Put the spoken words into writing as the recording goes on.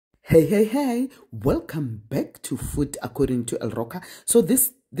Hey, welcome back to Food According to El Roca. So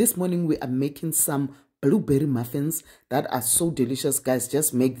this morning we are making some blueberry muffins that are so delicious, guys.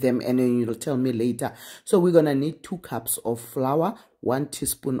 Just make them and then you'll tell me later. So we're gonna need 2 cups of flour, 1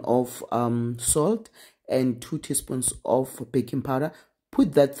 teaspoon of salt, and 2 teaspoons of baking powder.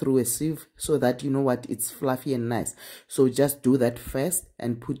 Put that through a sieve so that you know what, it's fluffy and nice. So just do that first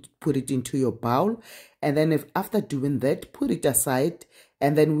and put it into your bowl, and then after doing that, put it aside.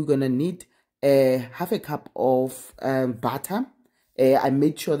 And then we're gonna need half a cup of butter. I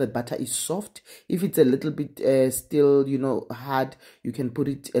made sure that butter is soft. If it's a little bit still, hard, you can put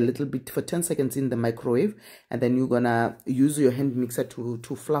it a little bit for 10 seconds in the microwave, and then you're gonna use your hand mixer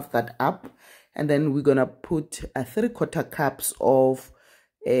to fluff that up. And then we're gonna put 3/4 cups of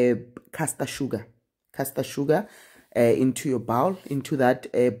castor sugar into your bowl, into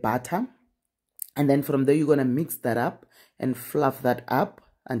that butter. And then from there, you're gonna mix that up and fluff that up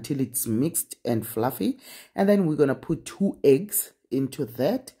until it's mixed and fluffy. And then we're gonna put 2 eggs into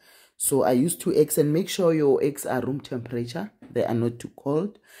that. So I use 2 eggs, and make sure your eggs are room temperature. They are not too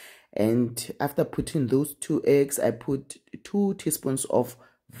cold. And after putting those 2 eggs, I put 2 teaspoons of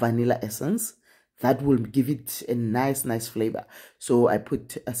vanilla essence. That will give it a nice flavor. So I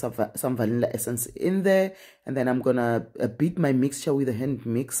put some vanilla essence in there, and then I'm gonna beat my mixture with a hand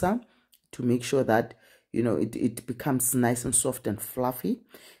mixer to make sure that it becomes nice and soft and fluffy.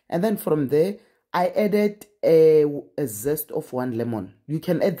 And then from there, I added a zest of 1 lemon. You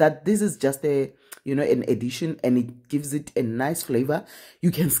can add that. This is just an addition, and it gives it a nice flavor.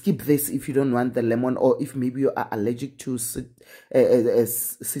 You can skip this if you don't want the lemon, or if maybe you are allergic to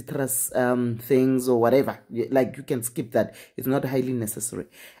citrus things or whatever. Like, you can skip that. It's not highly necessary.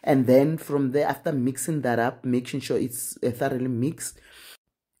 And then from there, after mixing that up, making sure it's thoroughly mixed,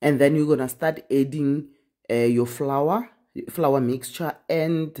 and then you're gonna start adding your flour mixture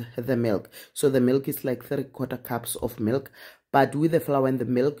and the milk. So the milk is like 3/4 cups of milk, but with the flour and the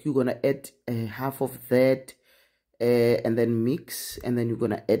milk, you're gonna add half of that and then mix, and then you're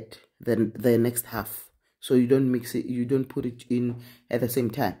gonna add the next half. So you don't mix it, you don't put it in at the same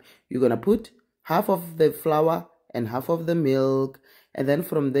time. You're gonna put half of the flour and half of the milk, and then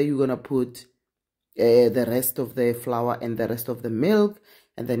from there you're gonna put the rest of the flour and the rest of the milk,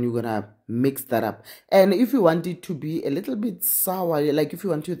 and then you're gonna mix that up. And if you want it to be a little bit sour, like if you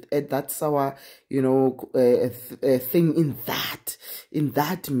want to add that sour thing in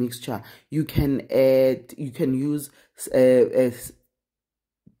that mixture, you can use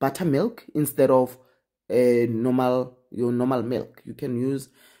buttermilk instead of your normal milk. You can use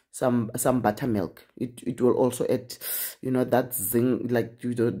some buttermilk. It will also add that zing, like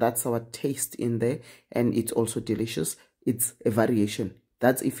that sour taste in there, and it's also delicious. It's a variation.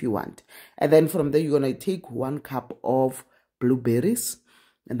 That's if you want. And then from there, you're gonna take 1 cup of blueberries,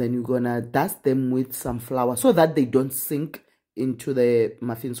 and then you're gonna dust them with some flour so that they don't sink into the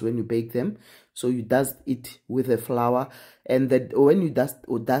muffins when you bake them. So you dust it with the flour, and that when you dust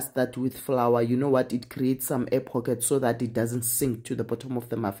that with flour, you know what, it creates some air pockets so that it doesn't sink to the bottom of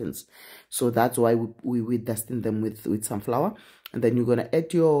the muffins. So that's why we're dusting them with some flour. And then you're gonna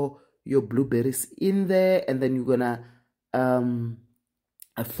add your blueberries in there, and then you're gonna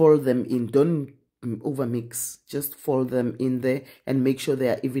fold them in. Don't overmix, just fold them in there and make sure they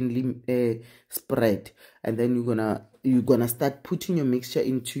are evenly spread. And then you're gonna start putting your mixture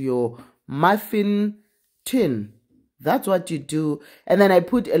into your muffin tin. That's what you do. And then I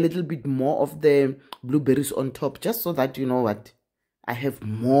put a little bit more of the blueberries on top, just so that I have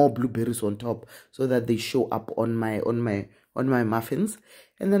more blueberries on top, so that they show up on my muffins.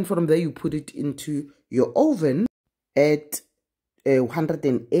 And then from there, you put it into your oven at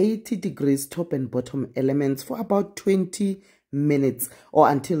 180 degrees top and bottom elements for about 20 minutes, or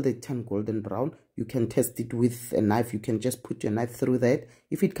until they turn golden brown. You can test it with a knife. You can just put your knife through that.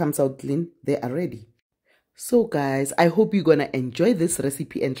 If it comes out clean, they are ready. So guys, I hope you're gonna enjoy this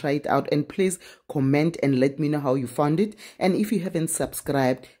recipe and try it out, and please comment and let me know how you found it. And if you haven't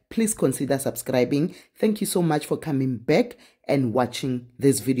subscribed, please consider subscribing. Thank you so much for coming back and watching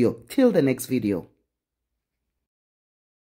this video. Till the next video.